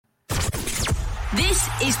This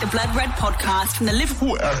is the Blood Red podcast from the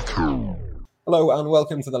Liverpool Echo. Hello and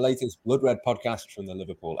welcome to the latest Blood Red podcast from the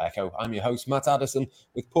Liverpool Echo. I'm your host, Matt Addison,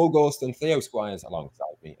 with Paul Gorst and Theo Squires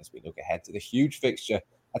alongside me as we look ahead to the huge fixture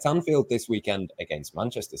at Anfield this weekend against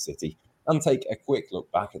Manchester City and take a quick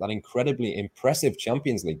look back at that incredibly impressive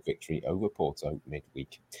Champions League victory over Porto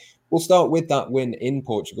midweek. We'll start with that win in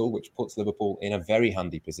Portugal, which puts Liverpool in a very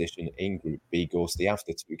handy position in Group B, Gorsty,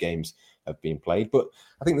 after two games have been played. But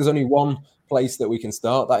I think there's only one place that we can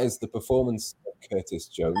start. That is the performance of Curtis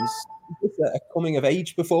Jones. Is it a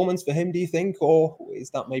coming-of-age performance for him, do you think? Or is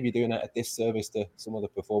that maybe doing a disservice to some of the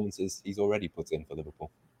performances he's already put in for Liverpool?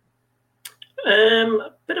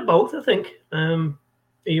 A bit of both, I think.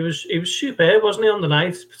 He was superb, wasn't he, on the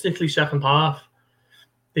night, particularly second half.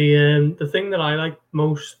 The thing that I liked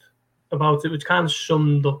most about it, which kind of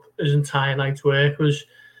summed up his entire night's work, was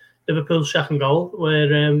Liverpool's second goal,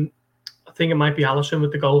 where I think it might be Alisson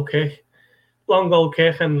with the goal kick. Long goal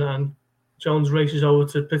kick, and Jones races over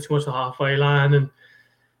to pretty much the halfway line, and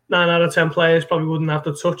 9 out of 10 players probably wouldn't have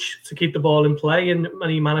the touch to keep the ball in play, and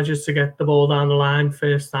he manages to get the ball down the line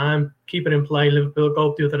first time, keep it in play. Liverpool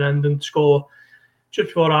go up the other end and score just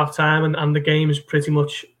before half time, and the game is pretty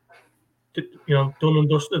much, done and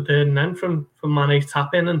dusted there and then from Mane's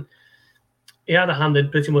tap in, and he had a hand in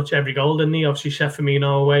pretty much every goal, didn't he? Obviously set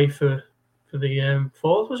Firmino away for the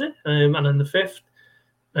fourth, was it? And then the fifth,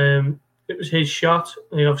 it was his shot.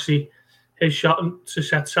 His shot to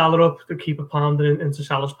set Salah up, the keeper pounded into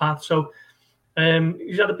Salah's path. So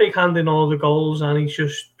he's had a big hand in all the goals, and he's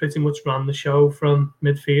just pretty much ran the show from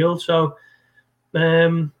midfield. So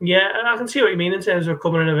I can see what you mean in terms of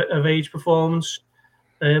coming of age performance,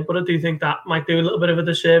 but I do think that might do a little bit of a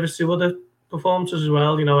disservice to other performances as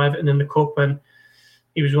well. Everton in the cup, and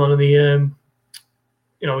he was one of the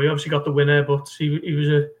he obviously got the winner, but he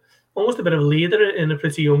was almost a bit of a leader in a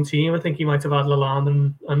pretty young team. I think he might have had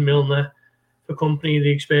Lalande and Milner for company,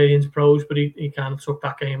 the experienced pros, but he kind of took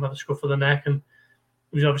that game by the scruff of the neck, and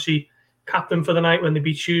he was obviously captain for the night when they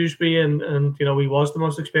beat Shrewsbury, and he was the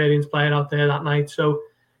most experienced player out there that night. So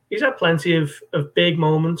he's had plenty of big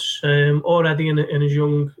moments already in his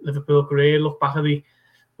young Liverpool career. Look back at the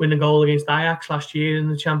winning goal against Ajax last year in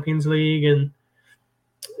the Champions League,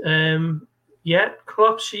 and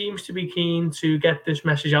Klopp seems to be keen to get this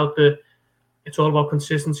message out that it's all about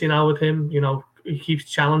consistency now with him. He keeps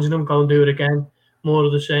challenging them, go and do it again, more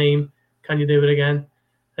of the same, can you do it again?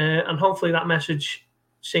 And hopefully that message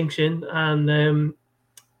sinks in, and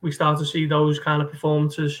we start to see those kind of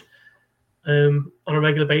performances on a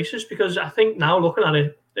regular basis, because I think now, looking at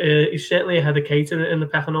it, he's certainly ahead of Keita in the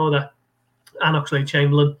pecking order, and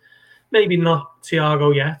Oxlade-Chamberlain. Maybe not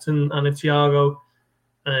Thiago yet, and if Thiago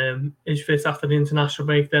is fit after the international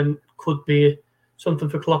break, then could be something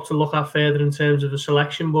for Klopp to look at further in terms of the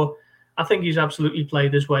selection. But I think he's absolutely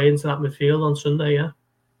played his way into that midfield on Sunday, yeah.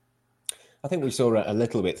 I think we saw a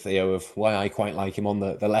little bit, Theo, of why I quite like him on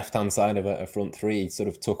the left-hand side of a front three. He sort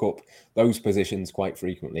of took up those positions quite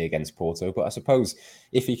frequently against Porto. But I suppose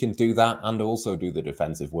if he can do that and also do the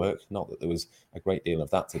defensive work, not that there was a great deal of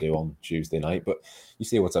that to do on Tuesday night, but you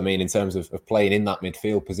see what I mean in terms of playing in that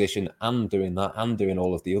midfield position and doing that and doing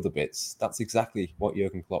all of the other bits. That's exactly what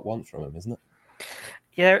Jurgen Klopp wants from him, isn't it?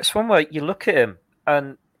 Yeah, it's one where you look at him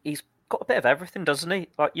and he's got a bit of everything, doesn't he?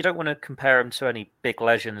 Like, you don't want to compare him to any big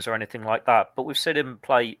legends or anything like that, but we've seen him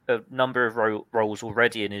play a number of roles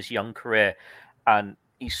already in his young career, and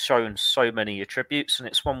he's shown so many attributes, and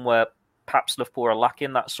it's one where perhaps Liverpool are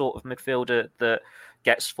lacking that sort of midfielder that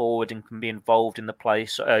gets forward and can be involved in the play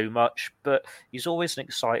so much, but he's always an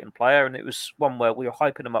exciting player, and it was one where we were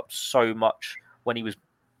hyping him up so much when he was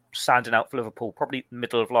standing out for Liverpool, probably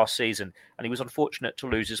middle of last season, and he was unfortunate to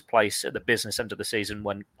lose his place at the business end of the season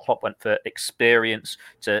when Klopp went for experience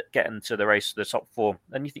to get into the race to the top four.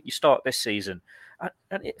 And you think you start this season,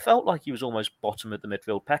 and it felt like he was almost bottom of the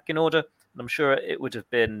midfield pecking order. And I'm sure it would have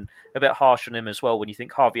been a bit harsh on him as well when you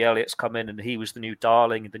think Harvey Elliott's come in and he was the new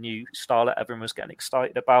darling, the new star that everyone was getting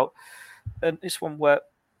excited about. And it's one where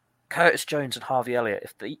Curtis Jones and Harvey Elliott,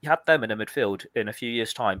 if you had them in a midfield in a few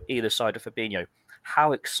years' time, either side of Fabinho,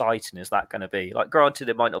 how exciting is that going to be? Like, granted,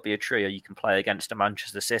 it might not be a trio you can play against a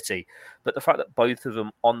Manchester City, but the fact that both of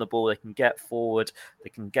them on the ball, they can get forward,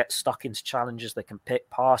 they can get stuck into challenges, they can pick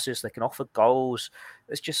passes, they can offer goals.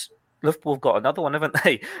 It's just, Liverpool have got another one, haven't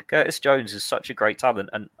they? Curtis Jones is such a great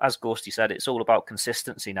talent, and as Gorsty said, it's all about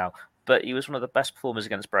consistency now. But he was one of the best performers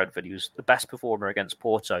against Brentford. He was the best performer against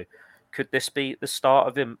Porto. Could this be the start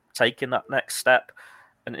of him taking that next step?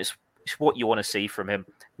 And it's what you want to see from him.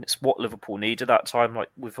 It's what Liverpool need at that time. Like,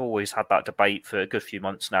 we've always had that debate for a good few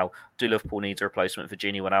months now. Do Liverpool need a replacement for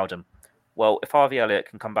Gini Wijnaldum? well, if Harvey Elliott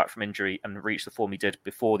can come back from injury and reach the form he did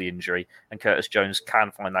before the injury, and Curtis Jones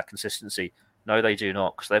can find that consistency, no, they do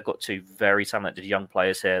not, because they've got two very talented young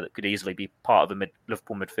players here that could easily be part of a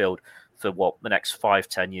Liverpool midfield for, the next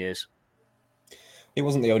 5-10 years. He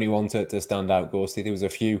wasn't the only one to stand out, Ghosty. There was a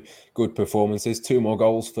few good performances. 2 more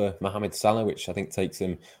goals for Mohamed Salah, which I think takes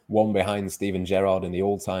him 1 behind Steven Gerrard in the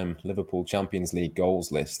all-time Liverpool Champions League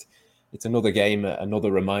goals list. It's another game,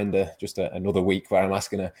 another reminder, just another week where I'm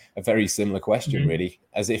asking a very similar question, really,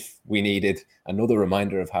 as if we needed another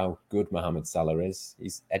reminder of how good Mohamed Salah is.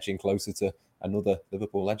 He's edging closer to another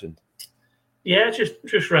Liverpool legend. Yeah,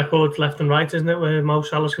 just records left and right, isn't it, where Mo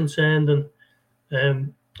Salah's concerned.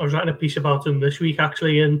 And I was writing a piece about him this week,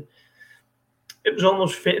 actually, and it was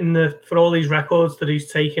almost fitting for all these records that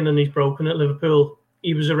he's taken and he's broken at Liverpool.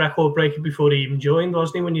 He was a record breaker before he even joined,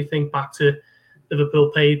 wasn't he? When you think back to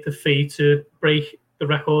Liverpool paid the fee to break the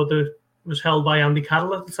record that was held by Andy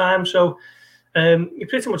Carroll at the time. So he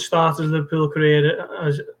pretty much started his Liverpool career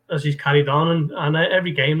as he's carried on. And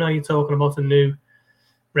every game now you're talking about a new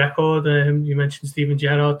record. You mentioned Steven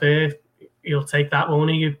Gerrard there. He'll take that,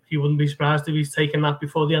 won't he? He wouldn't be surprised if he's taken that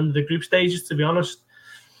before the end of the group stages, to be honest.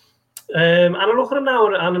 And I look at him now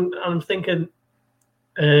and I'm thinking,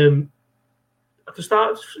 since the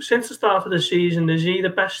start of the season, is he the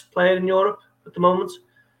best player in Europe at the moment?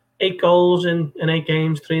 8 goals in 8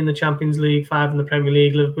 games, 3 in the Champions League, 5 in the Premier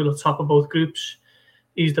League. Liverpool are top of both groups.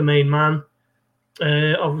 He's the main man.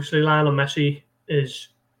 Obviously, Lionel Messi is,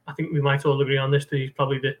 I think we might all agree on this, that he's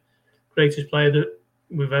probably the greatest player that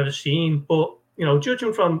we've ever seen. But, you know,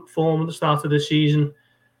 judging from form at the start of the season,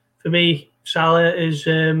 for me, Salah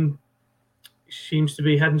seems to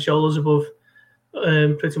be head and shoulders above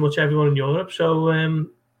pretty much everyone in Europe. So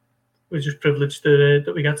we're just privileged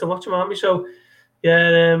that we get to watch him, aren't we? So,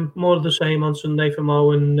 yeah, more of the same on Sunday for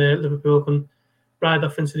Mo, and Liverpool can ride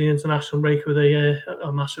off into the international break with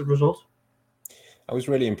a massive result. I was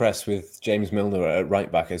really impressed with James Milner at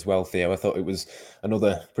right back as well, Theo. I thought it was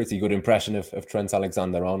another pretty good impression of Trent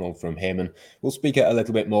Alexander-Arnold from him. And we'll speak a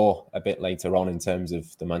little bit more a bit later on in terms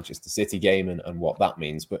of the Manchester City game and what that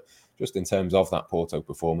means. But just in terms of that Porto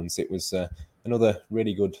performance, it was another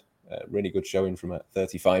really good showing from a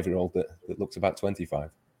 35-year-old that looks about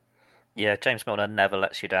 25. Yeah, James Milner never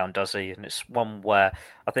lets you down, does he? And it's one where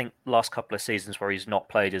I think last couple of seasons where he's not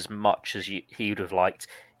played as much as he would have liked,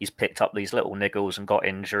 he's picked up these little niggles and got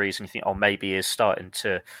injuries, and you think, oh, maybe he's starting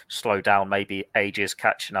to slow down, maybe age is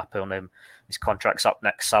catching up on him, his contract's up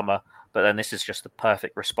next summer. But then this is just the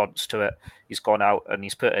perfect response to it. He's gone out and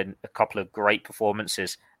he's put in a couple of great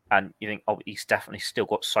performances, and you think, oh, he's definitely still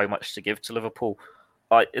got so much to give to Liverpool.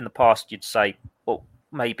 In the past, you'd say, well,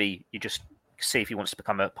 maybe you just see if he wants to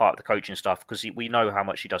become a part of the coaching staff, because we know how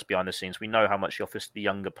much he does behind the scenes. We know how much he offers to the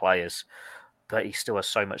younger players, but he still has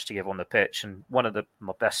so much to give on the pitch. And one of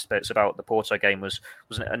my best bits about the Porto game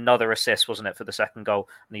wasn't it another assist, wasn't it, for the second goal?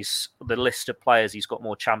 And he's the list of players, he's got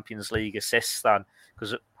more Champions League assists than,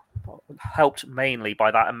 because it helped mainly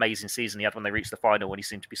by that amazing season he had when they reached the final, when he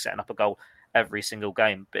seemed to be setting up a goal every single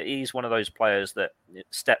game. But he's one of those players that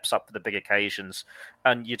steps up for the big occasions,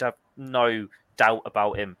 and you'd have no doubt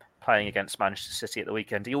about him playing against Manchester City at the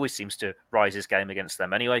weekend. He always seems to rise his game against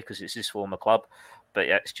them anyway, because it's his former club. But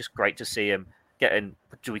yeah, it's just great to see him getting,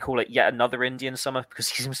 do we call it yet another Indian summer? Because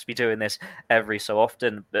he seems to be doing this every so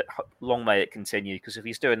often. But long may it continue, because if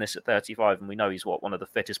he's doing this at 35, and we know he's one of the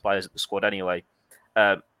fittest players at the squad anyway,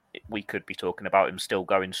 we could be talking about him still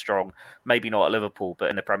going strong. Maybe not at Liverpool,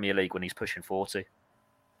 but in the Premier League when he's pushing 40.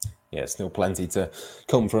 Yeah, still plenty to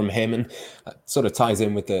come from him, and that sort of ties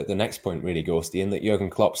in with the next point, really, Ghosty, in that Jurgen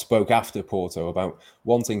Klopp spoke after Porto about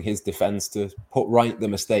wanting his defence to put right the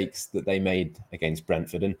mistakes that they made against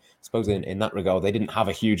Brentford. And I suppose in that regard, they didn't have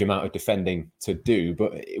a huge amount of defending to do,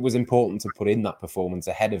 but it was important to put in that performance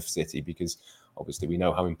ahead of City, because obviously we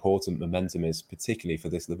know how important momentum is, particularly for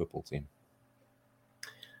this Liverpool team.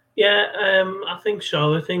 Yeah, I think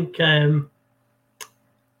so. I think,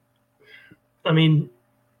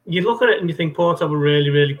 you look at it and you think Porto were really,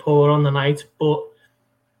 really poor on the night, but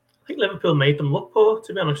I think Liverpool made them look poor,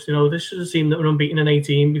 to be honest. You know, this is a team that were unbeaten in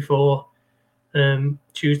 18 before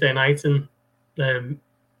Tuesday night, and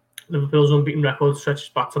Liverpool's unbeaten record stretches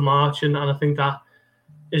back to March, and I think that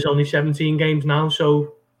is only 17 games now.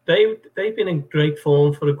 So they've been in great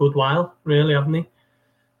form for a good while, really, haven't they?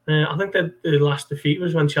 I think that the last defeat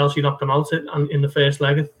was when Chelsea knocked them out in the first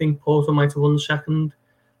leg. I think Porto might have won the second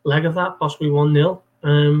leg of that, possibly 1-0.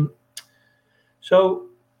 So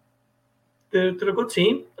they're a good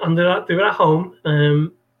team, and they were at home,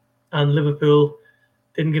 and Liverpool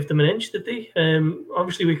didn't give them an inch, did they?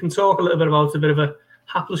 Obviously, we can talk a little bit about a bit of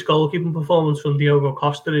hapless goalkeeping performance from Diogo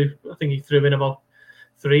Costa, who I think he threw in about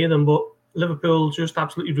 3 of them. But Liverpool just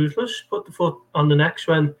absolutely ruthless, put the foot on the necks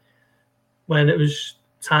when it was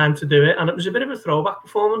time to do it. And it was a bit of a throwback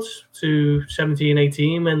performance to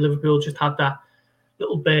 17-18 when Liverpool just had that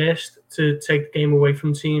little burst to take the game away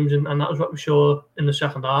from teams, and that was what we saw in the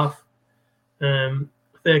second half.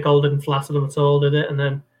 Their goal didn't flatter them at all, did it? And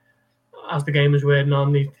then as the game was wearing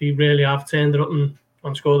on, they really have turned it up and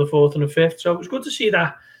scored the 4th and the 5th. So it was good to see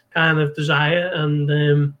that kind of desire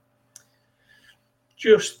and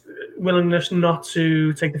just willingness not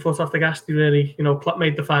to take the foot off the gas. They really, Klopp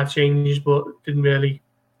made the 5 changes, but didn't really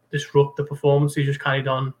disrupt the performance. They just carried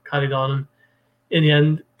on. And in the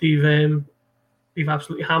end, they've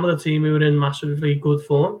absolutely hammered the team who were in massively good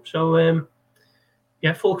form. So,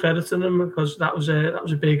 full credit to them because that was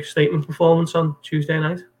a big statement performance on Tuesday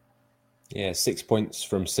night. Yeah, 6 points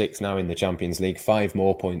from 6 now in the Champions League, 5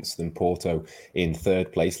 more points than Porto in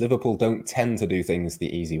 3rd place. Liverpool don't tend to do things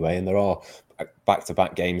the easy way, and there are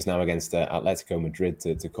back-to-back games now against Atletico Madrid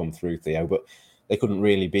to come through, Theo, but they couldn't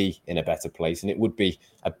really be in a better place, and it would be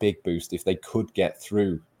a big boost if they could get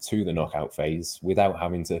through to the knockout phase without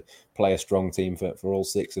having to play a strong team for all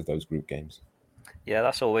 6 of those group games. Yeah,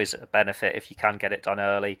 that's always a benefit if you can get it done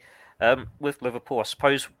early. With Liverpool, I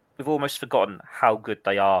suppose we've almost forgotten how good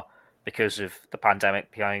they are because of the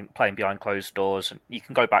pandemic, playing behind closed doors. And you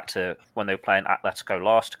can go back to when they were playing Atletico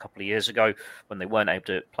last a couple of years ago, when they weren't able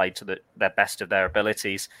to play to their best of their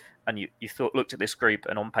abilities. And you looked at this group,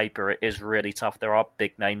 and on paper it is really tough. There are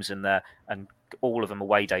big names in there, and all of them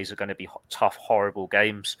away days are going to be tough, horrible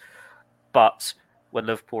games. But when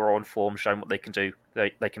Liverpool are on form, showing what they can do,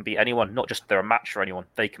 they can beat anyone. Not just they're a match for anyone,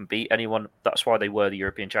 they can beat anyone. That's why they were the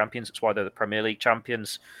European champions. That's why they're the Premier League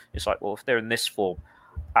champions. It's like, well, if they're in this form,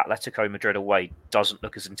 Atletico Madrid away doesn't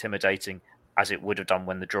look as intimidating as it would have done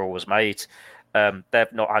when the draw was made.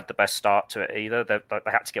 They've not had the best start to it either. They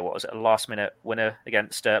had to get, a last-minute winner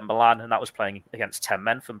against Milan, and that was playing against 10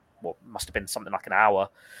 men for what must have been something like an hour.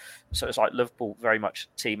 So it's like Liverpool very much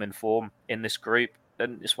team in form in this group,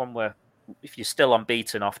 and it's one where if you're still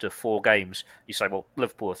unbeaten after 4 games, you say, well,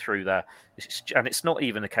 Liverpool are through there. And it's not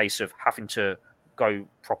even a case of having to go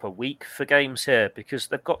proper weak for games here because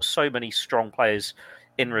they've got so many strong players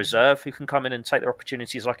in reserve who can come in and take their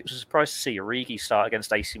opportunities. Like, it was a surprise to see Origi start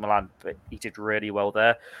against AC Milan, but he did really well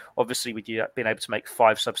there. Obviously, with you being able to make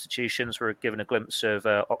 5 substitutions, we were given a glimpse of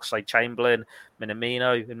Oxlade-Chamberlain,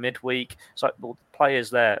 Minamino in midweek. It's like, well, the players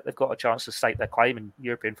there, they've got a chance to stake their claim, and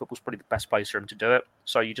European football's probably the best place for them to do it.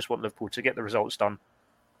 So you just want Liverpool to get the results done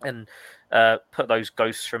and put those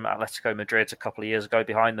ghosts from Atletico Madrid a couple of years ago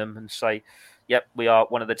behind them and say, yep, we are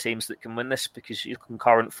one of the teams that can win this, because you can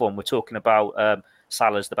current form. We're talking about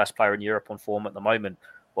Salah's the best player in Europe on form at the moment.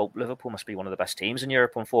 Well, Liverpool must be one of the best teams in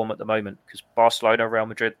Europe on form at the moment, because Barcelona, Real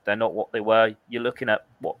Madrid, they're not what they were. You're looking at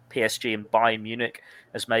what PSG and Bayern Munich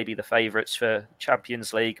as maybe the favourites for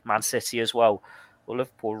Champions League, Man City as well. Well,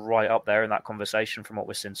 Liverpool right up there in that conversation from what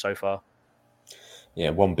we've seen so far.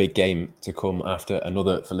 Yeah, one big game to come after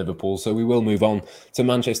another for Liverpool. So we will move on to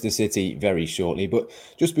Manchester City very shortly. But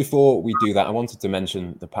just before we do that, I wanted to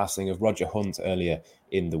mention the passing of Roger Hunt earlier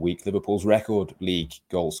in the week, Liverpool's record league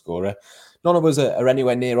goal scorer. None of us are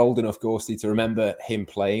anywhere near old enough, Gorsty, to remember him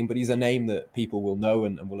playing, but he's a name that people will know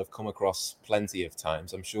and will have come across plenty of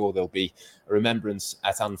times. I'm sure there'll be a remembrance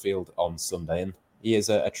at Anfield on Sunday, and he is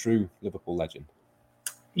a true Liverpool legend.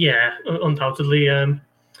 Yeah, undoubtedly.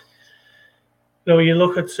 You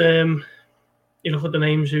look at the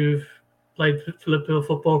names who've played for Liverpool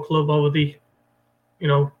Football Club over the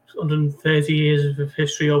 130 years of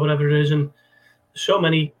history or whatever it is, and so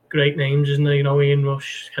many great names, isn't there? Ian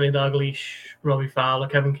Rush, Kenny Dalglish, Robbie Fowler,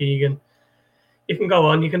 Kevin Keegan. You can go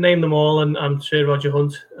on, you can name them all, and Sir Roger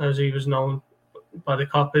Hunt, as he was known by the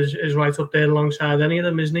Kop, is right up there alongside any of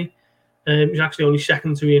them, isn't he? He's actually only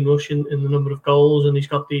second to Ian Rush in the number of goals, and he's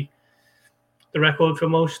got the record for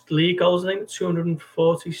most league goals, I think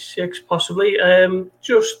 246 possibly.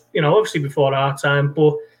 Obviously before our time,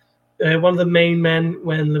 but one of the main men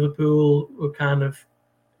when Liverpool were kind of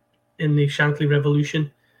in the Shankly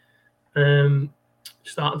Revolution,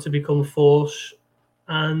 starting to become a force.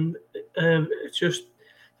 And it's just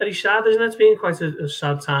very sad, isn't it? It's been quite a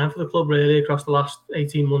sad time for the club, really, across the last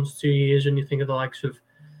 18 months, 2 years, when you think of the likes of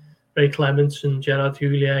Ray Clements and Gerard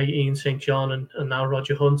Houllier, Ian St. John, and now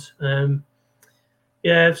Roger Hunt.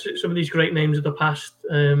 Some of these great names of the past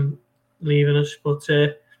leaving us, but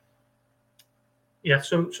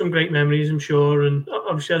some great memories, I'm sure. And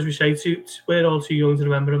obviously, as we say, we're all too young to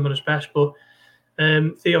remember him at his best. But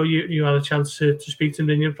Theo, you had a chance to speak to him,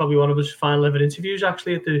 didn't you? Probably one of his final ever interviews,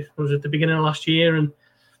 actually, at the beginning of last year.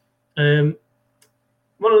 And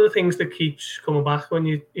one of the things that keeps coming back when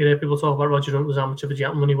you hear people talk about Roger Hunt was how much of a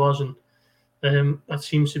gentleman he was, and that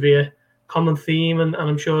seems to be a common theme, and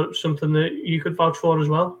I'm sure it's something that you could vouch for as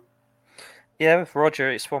well. Yeah, with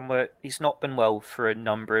Roger, it's one where he's not been well for a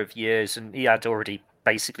number of years, and he had already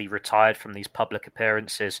basically retired from these public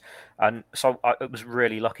appearances. And so I was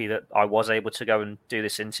really lucky that I was able to go and do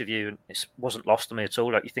this interview, and it wasn't lost on me at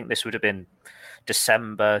all. Like, you think this would have been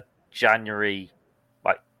December, January,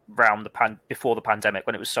 like round before the pandemic,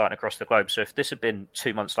 when it was starting across the globe. So if this had been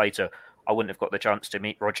 2 months later, I wouldn't have got the chance to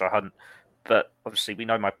meet Roger Hunt. But obviously, we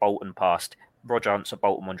know my Bolton past. Roger Hunt's a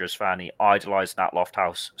Bolton Wanderers fan. He idolised Nat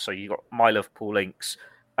Lofthouse. So you got my Liverpool links,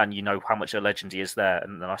 and you know how much a legend he is there.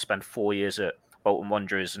 And then I spent 4 years at Bolton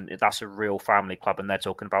Wanderers, and that's a real family club. And they're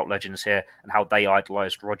talking about legends here and how they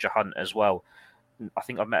idolised Roger Hunt as well. I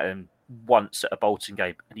think I met him once at a Bolton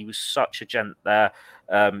game, and he was such a gent there.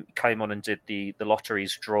 Came on and did the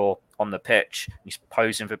lotteries draw on the pitch. He's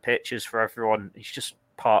posing for pictures for everyone. He's just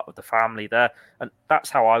part of the family there, and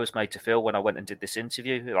that's how I was made to feel when I went and did this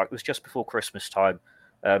interview. Like, it was just before Christmas time.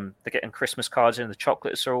 They're getting Christmas cards in, the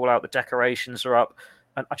chocolates are all out, the decorations are up,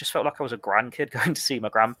 and I just felt like I was a grandkid going to see my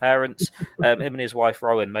grandparents. Him and his wife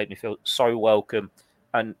Rowan made me feel so welcome,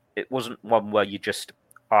 and it wasn't one where you just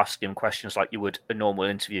ask him questions like you would a normal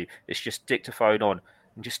interview. It's just dictaphone on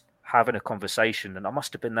and just having a conversation, and I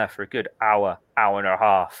must have been there for a good hour and a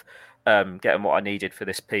half. Getting what I needed for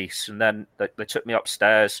this piece. And then they took me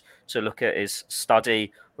upstairs to look at his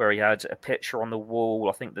study, where he had a picture on the wall.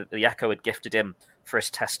 I think that the Echo had gifted him for his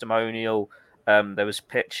testimonial. There was a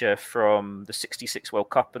picture from the 66 World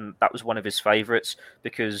Cup, and that was one of his favourites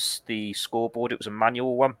because the scoreboard, it was a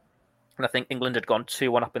manual one. And I think England had gone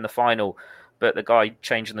 2-1 up in the final, but the guy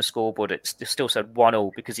changing the scoreboard, it still said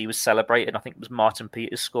 1-1 because he was celebrating. I think it was Martin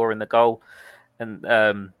Peters scoring the goal. And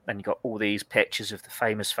you got all these pictures of the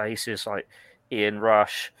famous faces like Ian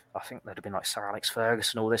Rush. I think there'd have been like Sir Alex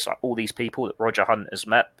Ferguson, all this, like all these people that Roger Hunt has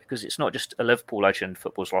met, because it's not just a Liverpool legend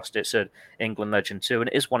football's lost, it's an England legend too. And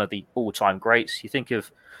it is one of the all-time greats. You think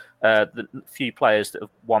of the few players that have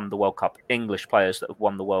won the World Cup, English players that have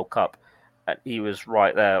won the World Cup, and he was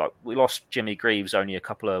right there. Like, we lost Jimmy Greaves only a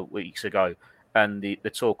couple of weeks ago, and the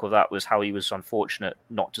talk of that was how he was unfortunate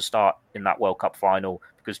not to start in that World Cup final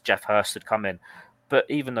because Geoff Hurst had come in. But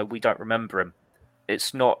even though we don't remember him,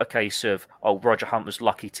 it's not a case of, oh, Roger Hunt was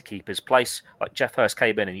lucky to keep his place. Like, Geoff Hurst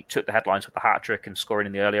came in and he took the headlines with the hat-trick and scoring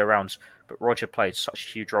in the earlier rounds. But Roger played such a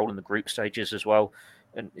huge role in the group stages as well.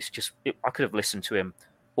 And it's just, I could have listened to him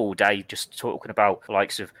all day just talking about the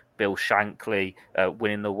likes of Bill Shankly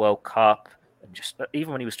winning the World Cup. And just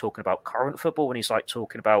even when he was talking about current football, when he's like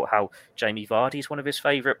talking about how Jamie Vardy is one of his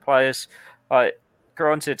favourite players.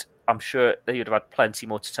 Granted, I'm sure that he'd have had plenty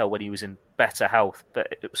more to tell when he was in better health, but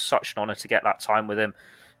it was such an honour to get that time with him.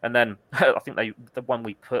 And then I think the one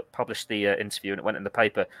we published the interview and it went in the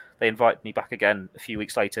paper, they invited me back again a few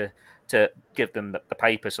weeks later to give them the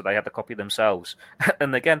paper so they had the copy themselves.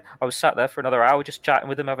 And again, I was sat there for another hour just chatting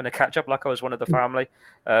with them, having a catch up like I was one of the family.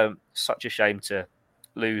 Such a shame to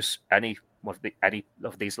lose any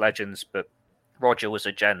of these legends, but Roger was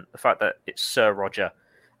a gent. The fact that it's Sir Roger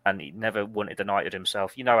and he never wanted a knighted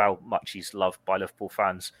himself, you know how much he's loved by Liverpool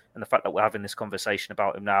fans. And the fact that we're having this conversation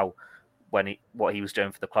about him now, when what he was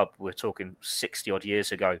doing for the club, we're talking 60 odd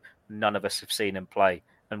years ago, none of us have seen him play,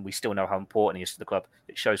 and we still know how important he is to the club.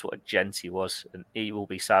 It shows what a gent he was, and he will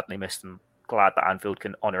be sadly missed, and glad that Anfield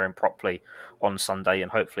can honour him properly on Sunday,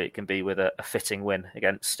 and hopefully it can be with a fitting win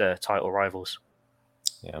against title rivals.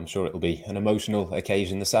 Yeah, I'm sure it'll be an emotional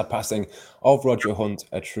occasion. The sad passing of Roger Hunt,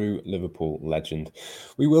 a true Liverpool legend.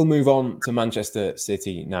 We will move on to Manchester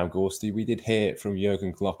City now, Gorsty. We did hear from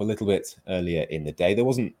Jurgen Klopp a little bit earlier in the day. There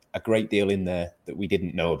wasn't a great deal in there that we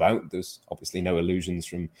didn't know about. There's obviously no illusions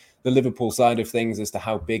from the Liverpool side of things as to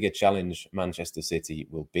how big a challenge Manchester City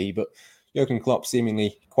will be. But Jurgen Klopp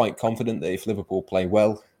seemingly quite confident that if Liverpool play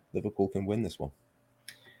well, Liverpool can win this one.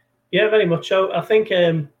 Yeah, very much so. I think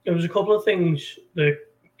there was a couple of things that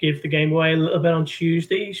give the game away a little bit on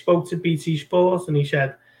Tuesday. He spoke to BT Sport and he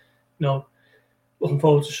said, looking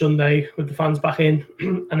forward to Sunday with the fans back in.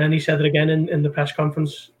 And then he said it again in the press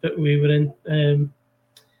conference that we were in.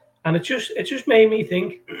 And it just made me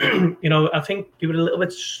think, I think we were a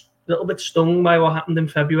little bit stung by what happened in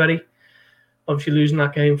February. Obviously losing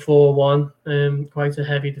that game 4-1, quite a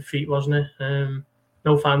heavy defeat, wasn't it?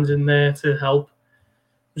 No fans in there to help.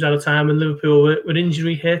 It was at a time when Liverpool were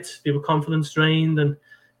injury hit, they were confidence drained, and it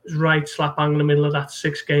was right slap bang in the middle of that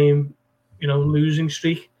 6-game, losing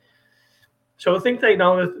streak. So I think they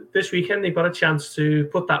know that this weekend they've got a chance to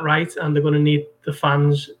put that right, and they're going to need the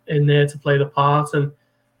fans in there to play the part. And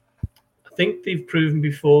I think they've proven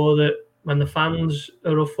before that when the fans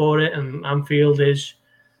are up for it, and Anfield,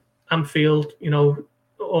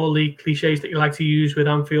 all the cliches that you like to use with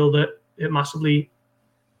Anfield, that it massively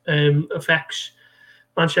affects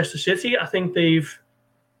Manchester City. I think they've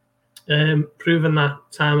proven that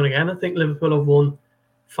time and again. I think Liverpool have won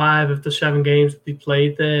 5 of the 7 games that they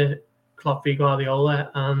played there, Klopp v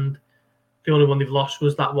Guardiola, and the only one they've lost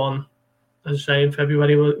was that one, as I say, in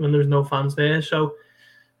February when there was no fans there. So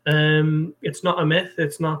it's not a myth.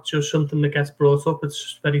 It's not just something that gets brought up.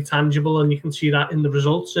 It's very tangible, and you can see that in the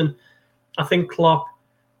results. And I think Klopp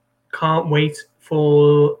can't wait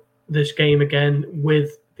for this game again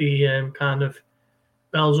with the kind of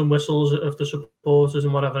bells and whistles of the supporters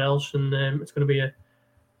and whatever else. And it's going to be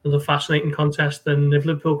another fascinating contest. And if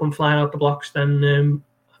Liverpool come flying out the blocks, then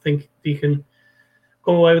I think they can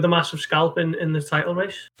come away with a massive scalp in the title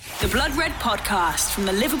race. The Blood Red Podcast from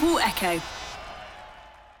the Liverpool Echo.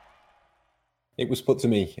 It was put to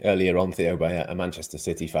me earlier on, Theo, by a Manchester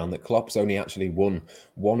City fan that Klopp's only actually won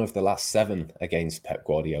 1 of the last 7 against Pep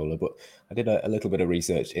Guardiola. But I did a little bit of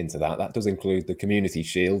research into that. That does include the Community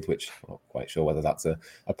Shield, which I'm not quite sure whether that's a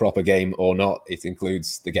proper game or not. It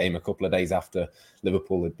includes the game a couple of days after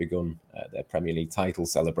Liverpool had begun their Premier League title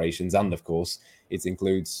celebrations. And, of course, it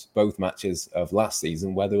includes both matches of last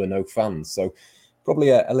season where there were no fans. So probably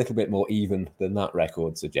a little bit more even than that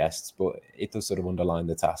record suggests, but it does sort of underline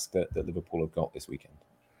the task that Liverpool have got this weekend.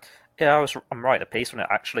 Yeah, I'm writing a piece on it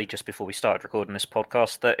actually just before we started recording this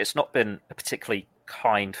podcast, that it's not been a particularly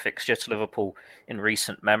kind fixture to Liverpool in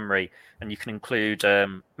recent memory, and you can include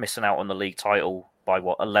missing out on the league title by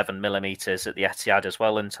 11 millimetres at the Etihad as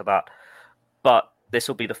well into that. But this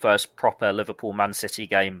will be the first proper Liverpool-Man City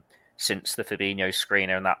game since the Fabinho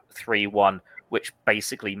screener and that 3-1, which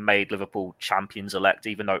basically made Liverpool champions elect,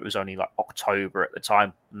 even though it was only like October at the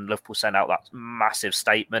time. And Liverpool sent out that massive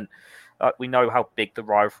statement. We know how big the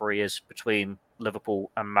rivalry is between Liverpool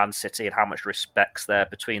and Man City and how much respect's there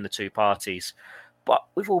between the two parties. But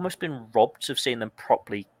we've almost been robbed of seeing them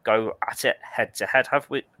properly go at it head to head,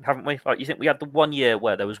 haven't we? Like, you think we had the 1 year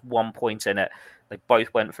where there was 1 point in it. They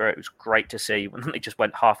both went for it. It was great to see. When they just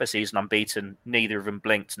went half a season unbeaten, neither of them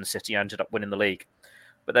blinked and City ended up winning the league.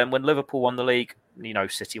 But then when Liverpool won the league,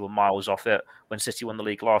 City were miles off it. When City won the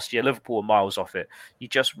league last year, Liverpool were miles off it. You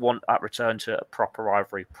just want that return to a proper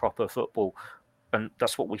rivalry, proper football. And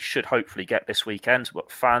that's what we should hopefully get this weekend.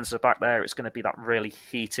 But fans are back there. It's going to be that really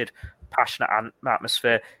heated, passionate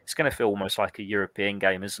atmosphere. It's going to feel almost like a European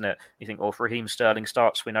game, isn't it? You think, if Raheem Sterling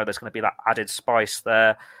starts, we know there's going to be that added spice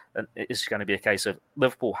there. And it's going to be a case of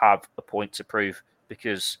Liverpool have a point to prove,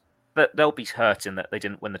 because they'll be hurting that they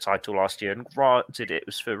didn't win the title last year. And granted, it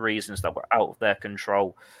was for reasons that were out of their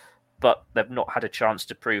control. But they've not had a chance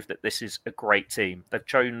to prove that this is a great team. They've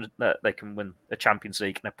shown that they can win a Champions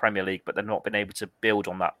League and a Premier League, but they've not been able to build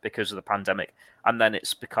on that because of the pandemic. And then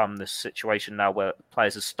it's become this situation now where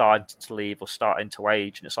players are starting to leave or starting to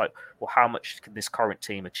age. And it's like, well, how much can this current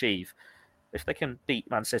team achieve? If they can beat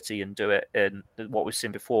Man City and do it in what we've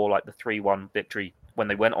seen before, like the 3-1 victory when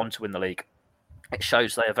they went on to win the league, it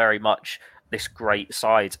shows they are very much this great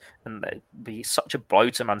side, and it'd be such a blow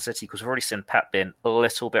to Man City because we've already seen Pep being a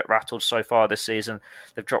little bit rattled so far this season.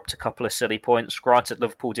 They've dropped a couple of silly points. Granted,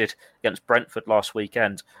 Liverpool did against Brentford last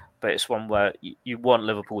weekend, but it's one where you want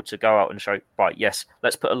Liverpool to go out and show, right, yes,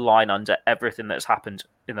 let's put a line under everything that's happened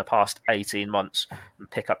in the past 18 months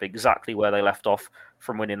and pick up exactly where they left off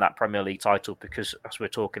from winning that Premier League title. Because as we're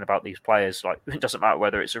talking about these players, like, it doesn't matter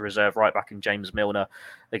whether it's a reserve right back in James Milner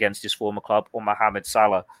against his former club or Mohamed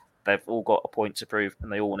Salah, they've all got a point to prove,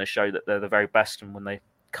 and they all want to show that they're the very best. And when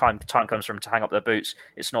time comes for them to hang up their boots,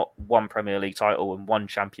 it's not one Premier League title and one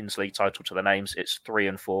Champions League title to their names. It's 3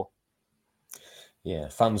 and 4. Yeah,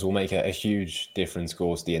 fans will make a huge difference,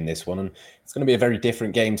 Gorsty, in this one. And it's going to be a very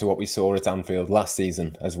different game to what we saw at Anfield last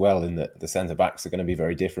season as well, in that the centre-backs are going to be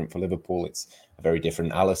very different for Liverpool. It's a very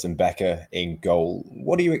different Alisson Becker in goal.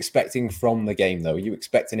 What are you expecting from the game, though? Are you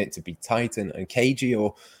expecting it to be tight and cagey,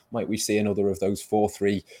 or might we see another of those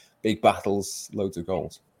 4-3 big battles, loads of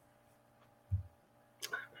goals?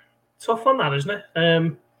 Tough on that, isn't it?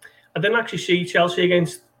 I didn't actually see Chelsea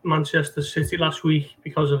against Manchester City last week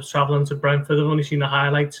because of travelling to Brentford. I've only seen the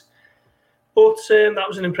highlights. But that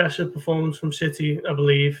was an impressive performance from City, I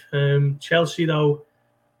believe. Chelsea, though,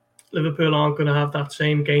 Liverpool aren't going to have that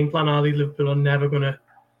same game plan, are they? Liverpool are never going to,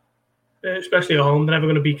 especially at home, they're never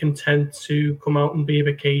going to be content to come out and be a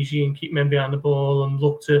bit cagey and keep men behind the ball and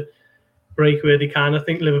look to break where they can. I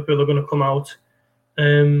think Liverpool are going to come out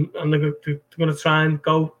and they're going to try and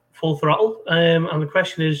go full throttle. And the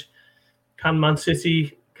question is, can Man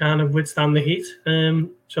City kind of withstand the heat?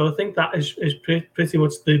 So I think that is pretty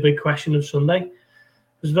much the big question of Sunday.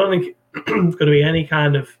 Because I don't think going to be any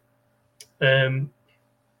kind of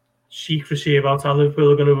secrecy about how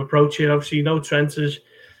Liverpool are going to approach it. Obviously, you know, Trent is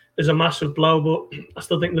a massive blow, but I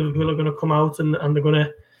still think Liverpool are going to come out and they're going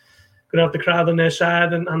to have the crowd on their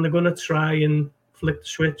side, and they're going to try and flick the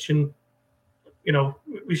switch. And, you know,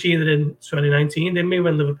 we seen it in 2019, didn't we,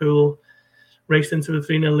 when Liverpool raced into a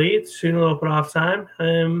 3-0 lead, 2-0 up at half time.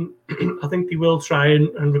 I think they will try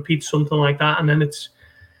and repeat something like that, and then it's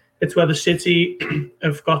whether City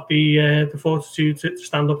have got the fortitude to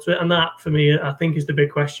stand up to it. And that, for me, I think is the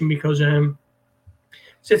big question, because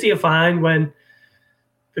City are fine when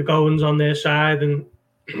the going's on their side and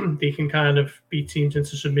they can kind of beat teams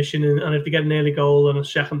into submission. And if they get an early goal and a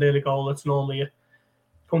second early goal, that's normally a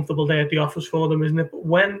comfortable day at the office for them, isn't it? But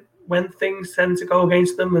when things tend to go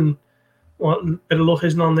against them and what bit of luck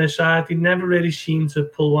isn't on their side, they never really seem to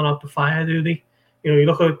pull one out the fire, do they? You know, you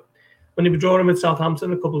look at when they were drawing with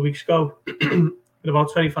Southampton a couple of weeks ago, with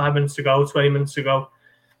about 25 minutes to go, 20 minutes to go,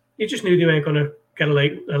 you just knew they weren't going to get a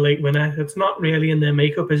late winner. It's not really in their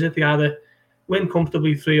makeup, is it? They either win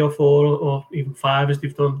comfortably 3 or 4 or even 5, as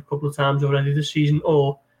they've done a couple of times already this season,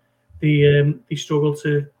 or they struggle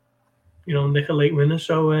to, you know, nick a late winner.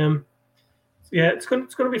 So yeah, it's going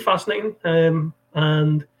to be fascinating,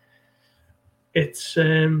 and it's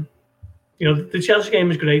you know, the Chelsea game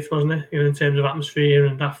was great, wasn't it? You know, in terms of atmosphere,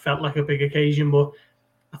 and that felt like a big occasion. But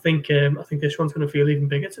I think this one's going to feel even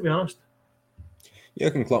bigger, to be honest.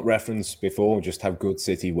 Jurgen Klopp referenced before just how good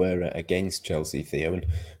City were against Chelsea, Theo. And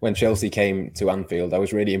when Chelsea came to Anfield, I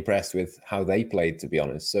was really impressed with how they played, to be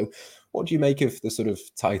honest. So what do you make of the sort of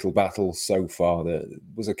title battle so far? There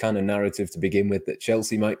was a kind of narrative to begin with that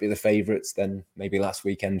Chelsea might be the favourites, then maybe last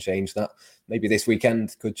weekend changed that. Maybe this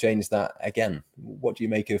weekend could change that again. What do you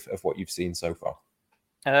make of what you've seen so far?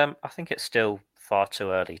 I think it's still far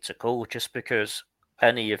too early to call, just because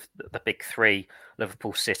any of the big three,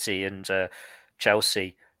 Liverpool, City and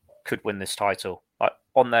Chelsea, could win this title. Like,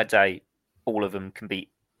 on their day, all of them can beat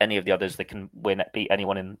any of the others. They can beat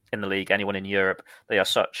anyone in the league, anyone in Europe. They are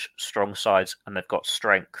such strong sides, and they've got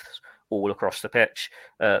strengths all across the pitch.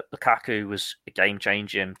 Lukaku was a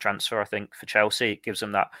game-changing transfer, I think, for Chelsea. It gives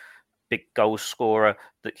them that big goal scorer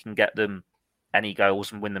that can get them any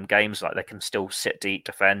goals and win them games. Like, they can still sit deep,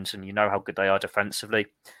 defend, and you know how good they are defensively.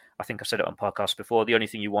 I think I said it on podcasts before. The only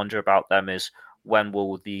thing you wonder about them is when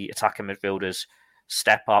will the attacking midfielders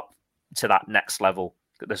step up to that next level.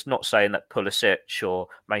 That's not saying that Pulisic or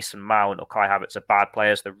Mason Mount or Kai Havertz are bad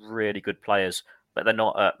players. They're really good players, but they're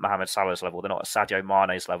not at Mohamed Salah's level. They're not at Sadio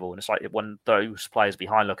Mane's level. And it's like when those players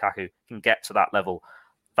behind Lukaku can get to that level,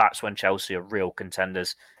 that's when Chelsea are real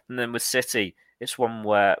contenders. And then with City, it's one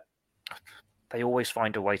where they always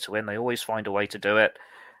find a way to win. They always find a way to do it,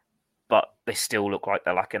 but they still look like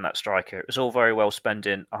they're lacking that striker. It was all very well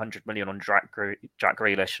spending 100 million on Jack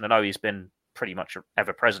Grealish, and I know he's been pretty much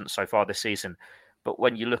ever present so far this season. But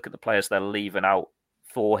when you look at the players they're leaving out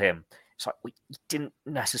for him, it's like you didn't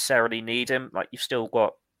necessarily need him. Like, you've still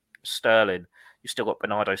got Sterling, you've still got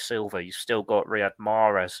Bernardo Silva, you've still got Riyad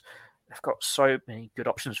Mahrez. They've got so many good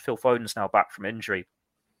options. Phil Foden's now back from injury.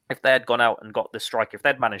 If they had gone out and got the striker, if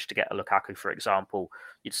they'd managed to get a Lukaku, for example,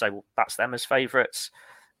 you'd say, well, that's them as favourites.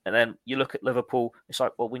 And then you look at Liverpool, it's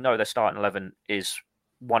like, well, we know their starting 11 is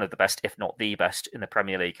one of the best, if not the best, in the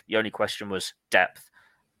Premier League. The only question was depth.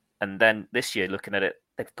 And then this year, looking at it,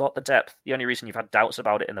 they've got the depth. The only reason you've had doubts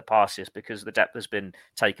about it in the past is because the depth has been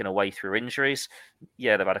taken away through injuries.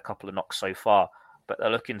 Yeah, they've had a couple of knocks so far, but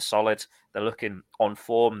they're looking solid. They're looking on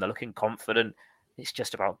form. They're looking confident. It's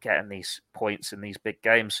just about getting these points in these big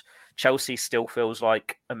games. Chelsea still feels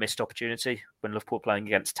like a missed opportunity when Liverpool are playing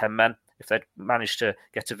against 10 men. If they'd managed to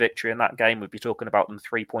get a victory in that game, we'd be talking about them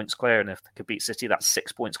 3 points clear. And if they could beat City, that's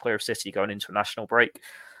 6 points clear of City going into a national break.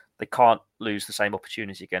 They can't lose the same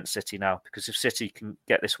opportunity against City now, because if City can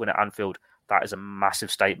get this win at Anfield, that is a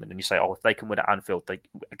massive statement. And you say, oh, if they can win at Anfield,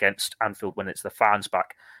 against Anfield when it's the fans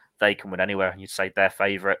back, they can win anywhere. And you'd say they're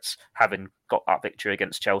favourites, having got that victory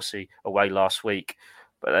against Chelsea away last week.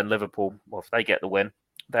 But then Liverpool, well, if they get the win,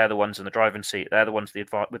 they're the ones in the driving seat. They're the ones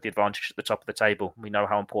with the advantage at the top of the table. We know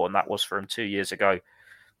how important that was for them 2 years ago.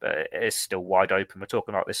 But it is still wide open. We're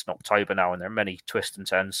talking about this in October now, and there are many twists and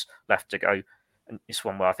turns left to go. And it's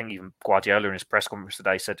one where I think even Guardiola in his press conference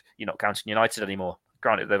today said, you're not counting United anymore.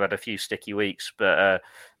 Granted, they've had a few sticky weeks, but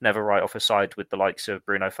never write off a side with the likes of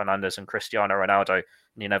Bruno Fernandes and Cristiano Ronaldo.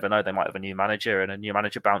 And you never know, they might have a new manager, and a new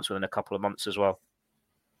manager bounce within a couple of months as well.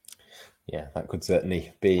 Yeah, that could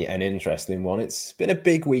certainly be an interesting one. It's been a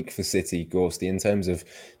big week for City, Gorsty, in terms of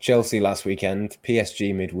Chelsea last weekend,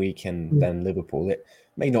 PSG midweek, and then Liverpool. It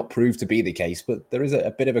may not prove to be the case, but there is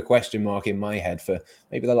a bit of a question mark in my head for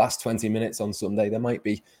maybe the last 20 minutes on Sunday. There might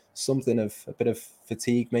be something of a bit of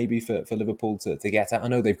fatigue maybe for Liverpool to get at? I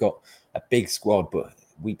know they've got a big squad, but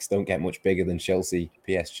weeks don't get much bigger than Chelsea,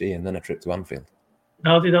 PSG, and then a trip to Anfield.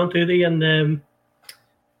 No, they don't, do they? And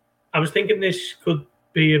I was thinking this could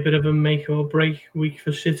be a bit of a make or break week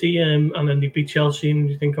for City, and then they beat Chelsea, and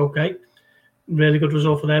you think, okay, really good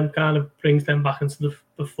result for them, kind of brings them back into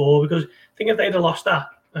the four. Because I think if they'd have lost that,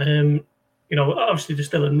 obviously they're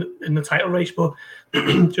still in the title race, but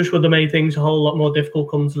just would have made things a whole lot more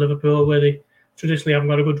difficult coming to Liverpool, where they traditionally haven't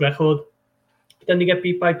got a good record. Then they get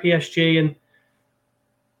beat by PSG, and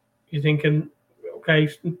you're thinking, okay,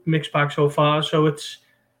 mixed bag so far. So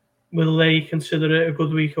will they consider it a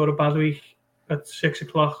good week or a bad week at 6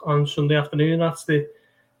 o'clock on Sunday afternoon? That's the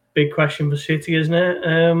big question for City, isn't it?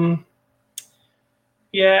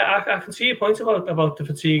 I can see your point about the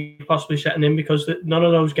fatigue possibly setting in, because none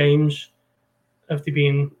of those games have they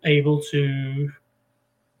been able to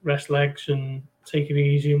rest legs and take it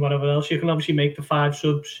easy and whatever else. You can obviously make the 5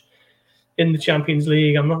 subs in the Champions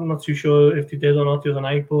League. I'm not too sure if they did or not the other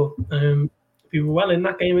night, but they were well in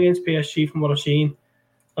that game against PSG from what I've seen.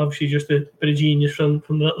 Obviously, just a bit of genius from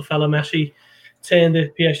the little fella Messi, turned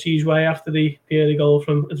the PSG's way after the early goal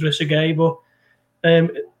from Idrissa Gueye. But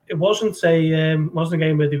it wasn't a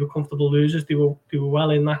game where they were comfortable losers. They were well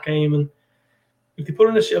in that game, and if they put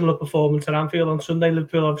in a similar performance at Anfield on Sunday,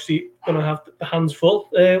 Liverpool obviously going to have the hands full.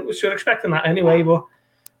 So we're expecting that anyway. But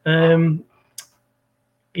I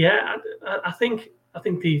think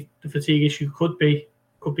the fatigue issue could be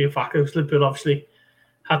a factor. Because Liverpool obviously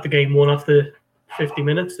had the game won after 50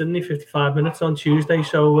 minutes, didn't they? 55 minutes on Tuesday.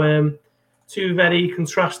 So two very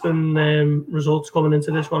contrasting results coming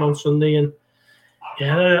into this one on Sunday, and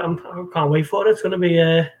I can't wait for it. It's going to be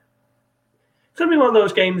one of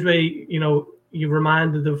those games where you're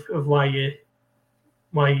reminded of why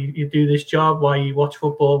you do this job, why you watch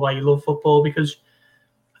football, why you love football. Because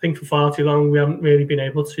I think for far too long we haven't really been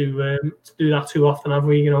able to do that too often, have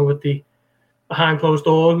we? With the behind closed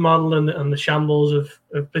door model and the shambles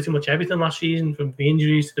of pretty much everything last season, from the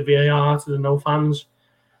injuries to the VAR to the no fans.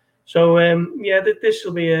 So this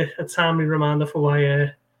will be a timely reminder for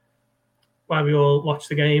why we all watch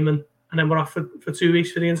the game, and then we're off for 2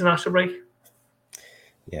 weeks for the international break.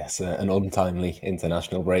 Yes, an untimely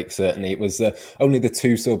international break, certainly. It was only the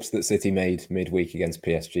 2 subs that City made midweek against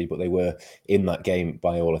PSG, but they were in that game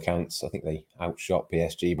by all accounts. I think they outshot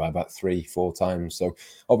PSG by about 3-4 times. So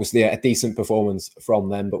obviously a decent performance from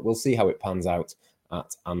them, but we'll see how it pans out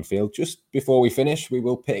at Anfield. Just before we finish, we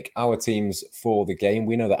will pick our teams for the game.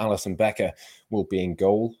 We know that Alisson Becker will be in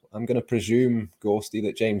goal. I'm going to presume, Gorsty,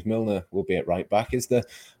 that James Milner will be at right back. Is there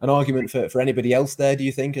an argument for anybody else there, do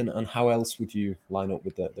you think? And how else would you line up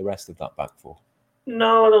with the rest of that back four?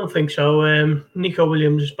 No, I don't think so. Nico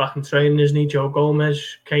Williams is back in training, isn't he? Joe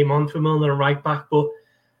Gomez came on for Milner at right back, but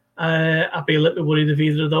I'd be a little bit worried if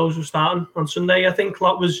either of those were starting on Sunday. I think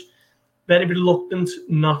Klopp was very reluctant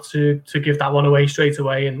not to give that one away straight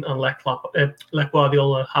away and let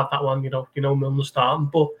Guardiola have that one. Milner starting,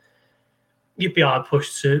 but you'd be hard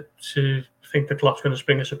pushed to think that Klopp's going to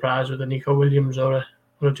spring a surprise with a Nico Williams or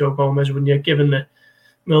a Joe Gomez, when you're given that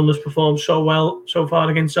Milner's performed so well so far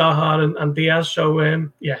against Zaha and Diaz. So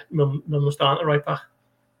Milner starting at right back.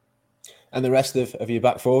 And the rest of your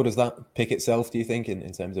back four, does that pick itself, do you think,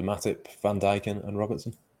 in terms of Matip, Van Dijk and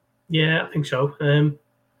Robertson? Yeah, I think so.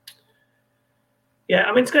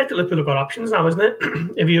 It's great that Liverpool have got options now, isn't it?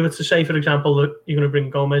 If you were to say, for example, that you're going to bring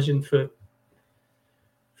Gomez in for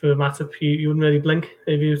Matip, you wouldn't really blink.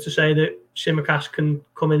 If you were to say that Tsimikas can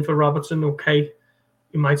come in for Robertson, okay,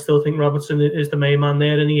 you might still think Robertson is the main man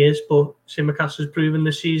there, and he is, but Tsimikas has proven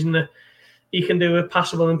this season that he can do a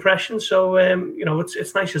passable impression. So,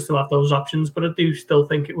 it's nice just to have those options, but I do still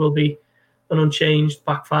think it will be an unchanged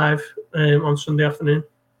back five on Sunday afternoon.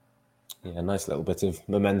 Yeah, nice little bit of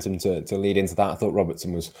momentum to lead into that. I thought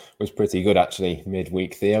Robertson was pretty good, actually,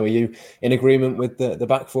 midweek. Theo, are you in agreement with the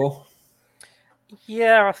back four?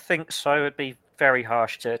 Yeah, I think so. It'd be very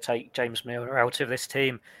harsh to take James Milner out of this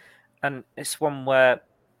team. And it's one where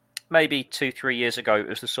maybe 2-3 years ago, it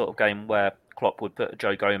was the sort of game where Klopp would put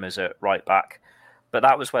Joe Gomez at right back. But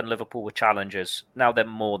that was when Liverpool were challengers. Now they're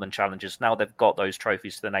more than challengers. Now they've got those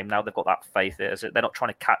trophies to their name. Now they've got that faith. They're not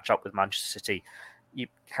trying to catch up with Manchester City. You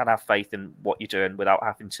can have faith in what you're doing without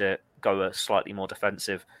having to go a slightly more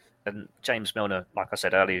defensive. And James Milner, like I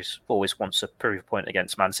said earlier, always wants a proof point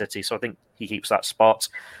against Man City. So I think he keeps that spot.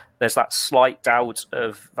 There's that slight doubt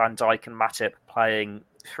of Van Dijk and Matip playing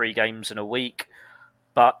 3 games in a week.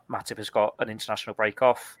 But Matip has got an international break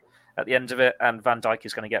off at the end of it. And Van Dijk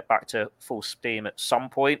is going to get back to full steam at some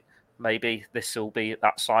point. Maybe this will be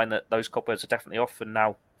that sign that those cobwebs are definitely off. And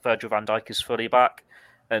now Virgil van Dijk is fully back.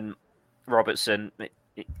 And Robertson,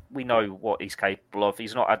 we know what he's capable of.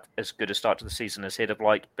 He's not had as good a start to the season as he'd have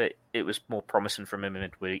liked, but it was more promising from him in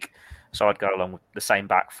midweek. So I'd go along with the same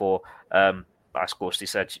back four. As Gorsty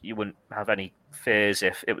said, you wouldn't have any fears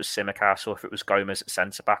if it was Tsimikas or if it was Gomez at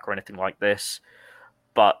centre-back or anything like this.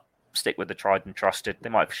 But stick with the tried and trusted. They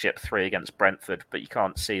might have shipped 3 against Brentford, but you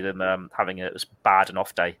can't see them having it as bad an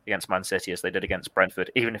off day against Man City as they did against Brentford.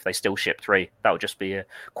 Even if they still ship 3, that would just be a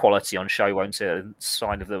quality on show, won't it? A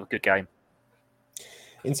sign of the good game.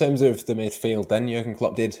 In terms of the midfield, then, Jurgen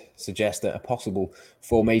Klopp did suggest a possible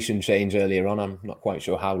formation change earlier on. I'm not quite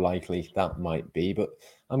sure how likely that might be, but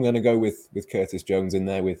I'm going to go with Curtis Jones in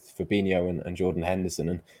there with Fabinho and Jordan Henderson.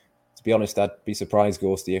 And to be honest, I'd be surprised,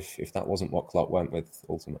 Gorsty, if that wasn't what Klopp went with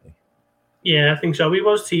ultimately. Yeah, I think so. He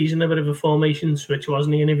was teasing a bit of a formation switch,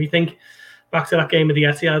 wasn't he? And if you think back to that game of the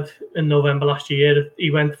Etihad in November last year,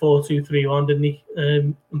 he went 4-2-3-1, didn't he?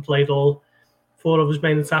 And played all 4 of his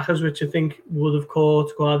main attackers, which I think would have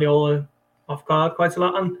caught Guardiola off guard quite a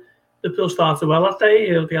lot. And Liverpool started well that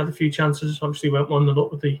day. They had a few chances. Obviously went 1-0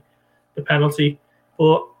 up with the penalty.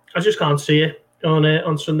 But I just can't see it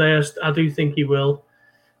on Sunday. I do think he will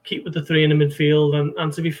keep with the 3 in the midfield.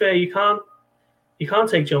 And to be fair, you can't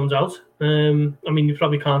take Jones out. I mean, you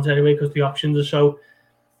probably can't anyway because the options are so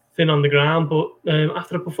thin on the ground. But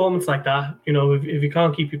after a performance like that, if you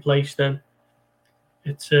can't keep your place, then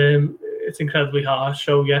it's incredibly harsh.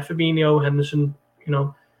 So yeah, Fabinho, Henderson,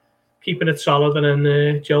 keeping it solid, and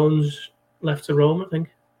then Jones left to roam, I think.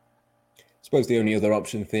 I suppose the only other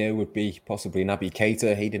option, Theo, would be possibly Naby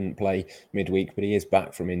Keita. He didn't play midweek, but he is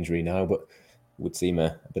back from injury now. But would seem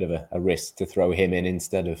a bit of a risk to throw him in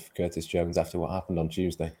instead of Curtis Jones after what happened on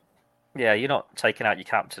Tuesday. Yeah, you're not taking out your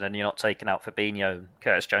captain and you're not taking out Fabinho.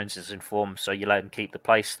 Curtis Jones is in form, so you let him keep the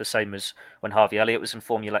place. The same as when Harvey Elliott was in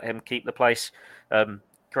form, you let him keep the place.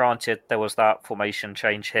 Granted, there was that formation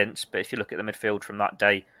change hints, but if you look at the midfield from that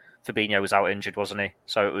day, Fabinho was out injured, wasn't he?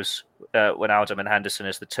 So it was Wijnaldum and Henderson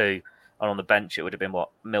as the 2, and on the bench it would have been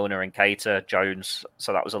Milner and Keita, Jones.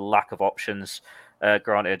 So that was a lack of options.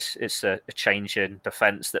 Granted, it's a change in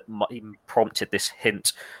defence that even prompted this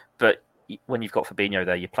hint, but when you've got Fabinho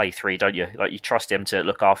there, you play 3, don't you? Like, you trust him to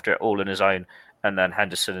look after it all on his own, and then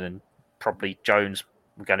Henderson and probably Jones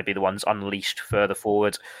are going to be the ones unleashed further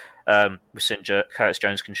forward. With Singer, Curtis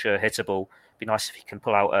Jones can sure hit a ball. It'd be nice if he can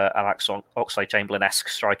pull out Alex Oxlade-Chamberlain-esque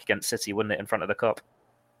strike against City, wouldn't it, in front of the cup?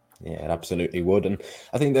 Yeah, it absolutely would. And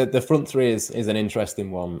I think that the front 3 is an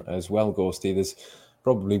interesting one as well, Gorsty. There's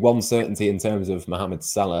probably one certainty in terms of Mohamed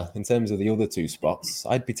Salah. In terms of the other 2 spots,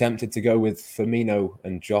 I'd be tempted to go with Firmino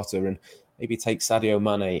and Jota and maybe take Sadio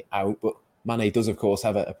Mane out. But Mane does, of course,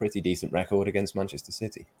 have a pretty decent record against Manchester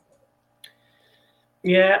City.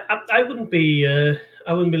 Yeah, I wouldn't be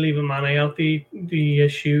leaving Mane out. The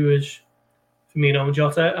issue is Firmino and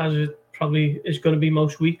Jota, as it probably is going to be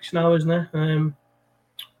most weeks now, isn't it?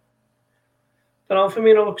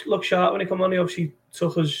 Firmino looked sharp when he came on. He obviously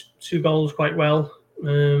took his 2 goals quite well.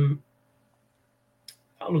 That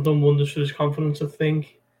would have done wonders for his confidence, I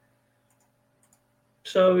think.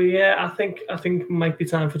 So yeah, I think it might be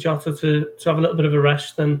time for Jota to have a little bit of a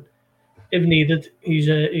rest, and if needed, he's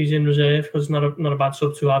in reserve because it's not a bad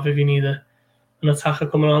sub to have if you need an attacker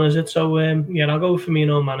coming on, is it? So I'll go with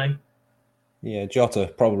Firmino and Mane. Yeah,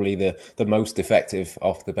 Jota probably the most effective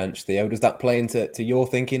off the bench, Theo. Does that play into your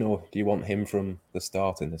thinking, or do you want him from the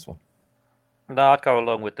start in this one? No, I'd go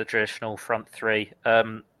along with the traditional front 3.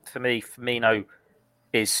 For me, Firmino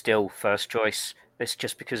is still first choice. It's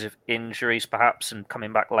just because of injuries, perhaps, and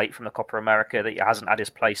coming back late from the Copa America that he hasn't had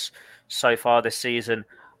his place so far this season.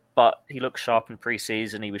 But he looked sharp in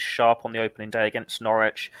pre-season. He was sharp on the opening day against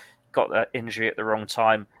Norwich. Got that injury at the wrong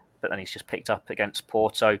time, but then he's just picked up against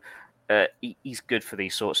Porto. He's good for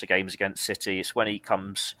these sorts of games against City. It's when he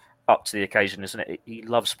comes up to the occasion, isn't it? He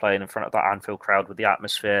loves playing in front of that Anfield crowd with the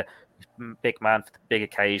atmosphere. He's a big man for the big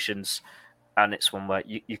occasions, and it's one where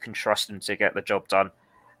you can trust him to get the job done.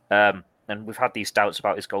 And we've had these doubts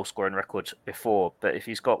about his goal-scoring record before, but if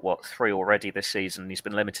he's got, 3 already this season, he's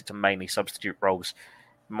been limited to mainly substitute roles,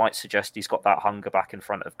 might suggest he's got that hunger back in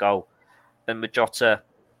front of goal. And with Jota,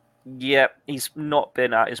 yeah, he's not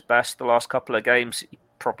been at his best the last couple of games. He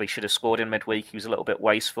probably should have scored in midweek. He was a little bit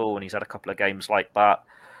wasteful, and he's had a couple of games like that.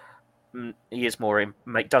 He is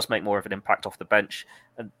does make more of an impact off the bench,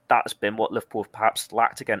 and that's been what Liverpool have perhaps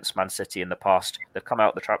lacked against Man City in the past. They've come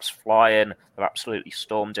out the traps flying, they've absolutely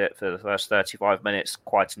stormed it for the first 35 minutes,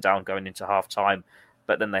 quieting down going into half-time,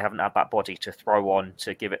 but then they haven't had that body to throw on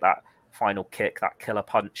to give it that final kick, that killer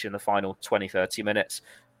punch in the final 20-30 minutes.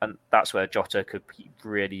 And that's where Jota could be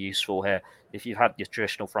really useful here. If you've had your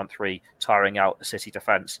traditional front three tiring out the City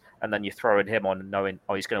defence, and then you're throwing him on and knowing,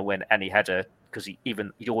 he's going to win any header, because he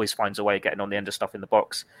always finds a way of getting on the end of stuff in the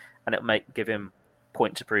box, and it may give him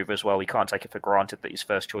point to prove as well. We can't take it for granted that he's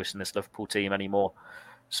first choice in this Liverpool team anymore.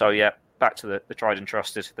 So yeah, back to the tried and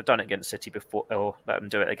trusted. They've done it against City before, or let them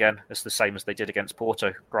do it again. It's the same as they did against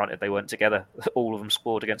Porto. Granted, they weren't together. All of them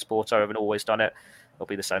scored against Porto, haven't always done it. It'll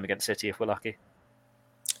be the same against City if we're lucky.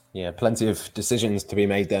 Yeah, plenty of decisions to be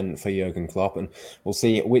made then for Jurgen Klopp, and we'll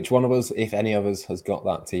see which one of us, if any of us, has got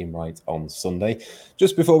that team right on Sunday.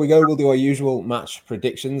 Just before we go, we'll do our usual match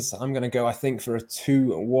predictions. I'm going to go, I think, for a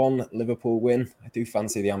 2-1 Liverpool win. I do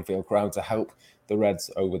fancy the Anfield crowd to help the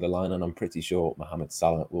Reds over the line, and I'm pretty sure Mohamed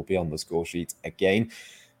Salah will be on the score sheet again.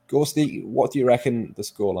 Ghosty, what do you reckon the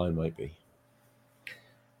scoreline might be?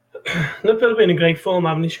 Liverpool have been in great form,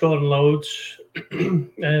 haven't they? Scoring loads.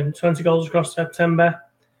 20 goals across September.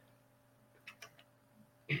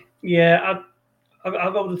 Yeah,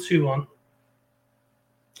 I'll go with the 2-1.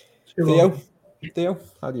 Theo,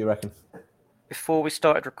 how do you reckon? Before we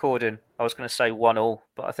started recording, I was going to say 1-1,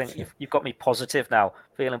 but I think you've got me positive now,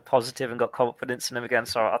 feeling positive and got confidence in them again.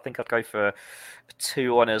 So I think I'd go for a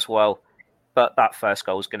 2-1 as well. But that first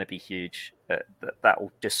goal is going to be huge. That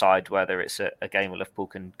will decide whether it's a game where Liverpool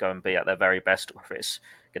can go and be at their very best, or if it's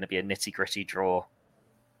going to be a nitty-gritty draw.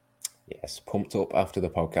 Yes, pumped up after the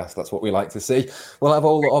podcast. That's what we like to see. We'll have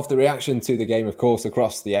all of the reaction to the game, of course,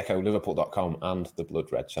 across the Echo, Liverpool.com and the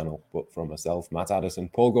Blood Red channel. But from myself, Matt Addison,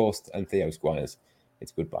 Paul Ghost and Theo Squires,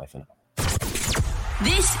 it's goodbye for now.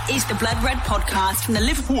 This is the Blood Red podcast from the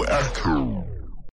Liverpool Echo.